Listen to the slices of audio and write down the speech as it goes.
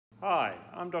Hi,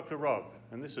 I'm Dr. Rob,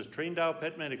 and this is Stifle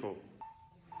Pet Medical.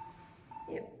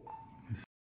 Yep.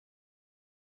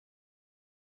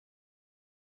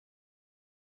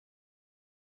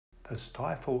 The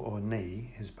stifle or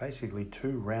knee is basically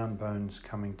two round bones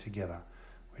coming together,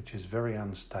 which is very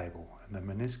unstable, and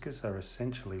the meniscus are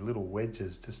essentially little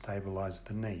wedges to stabilise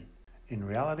the knee. In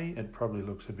reality, it probably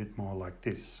looks a bit more like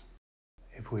this.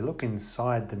 If we look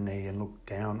inside the knee and look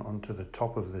down onto the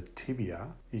top of the tibia,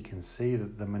 you can see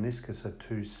that the meniscus are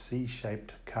two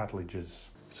C-shaped cartilages.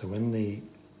 So when the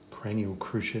cranial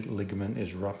cruciate ligament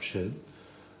is ruptured,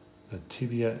 the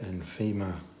tibia and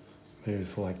femur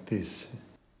move like this.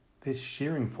 This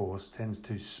shearing force tends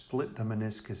to split the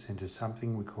meniscus into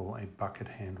something we call a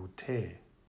bucket-handled tear.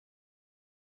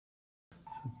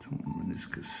 So torn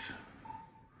meniscus.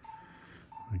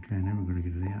 Okay, now we've got to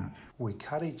get it out. We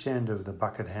cut each end of the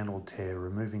bucket-handled tear,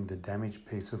 removing the damaged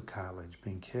piece of cartilage,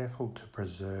 being careful to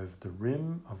preserve the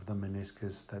rim of the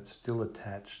meniscus that's still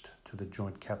attached to the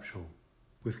joint capsule.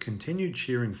 With continued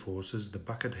shearing forces, the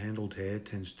bucket-handled tear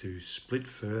tends to split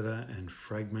further and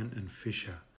fragment and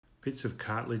fissure. Bits of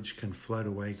cartilage can float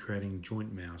away, creating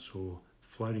joint mouse or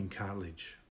floating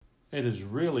cartilage. It is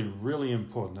really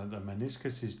important that the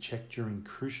meniscus is checked during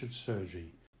cruciate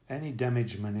surgery. Any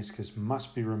damaged meniscus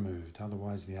must be removed,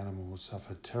 otherwise the animal will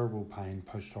suffer terrible pain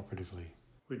post-operatively.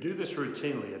 We do this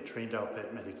routinely at Stifle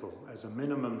Pet Medical as a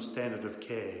minimum standard of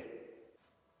care.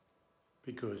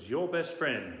 Because your best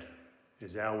friend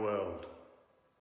is our world.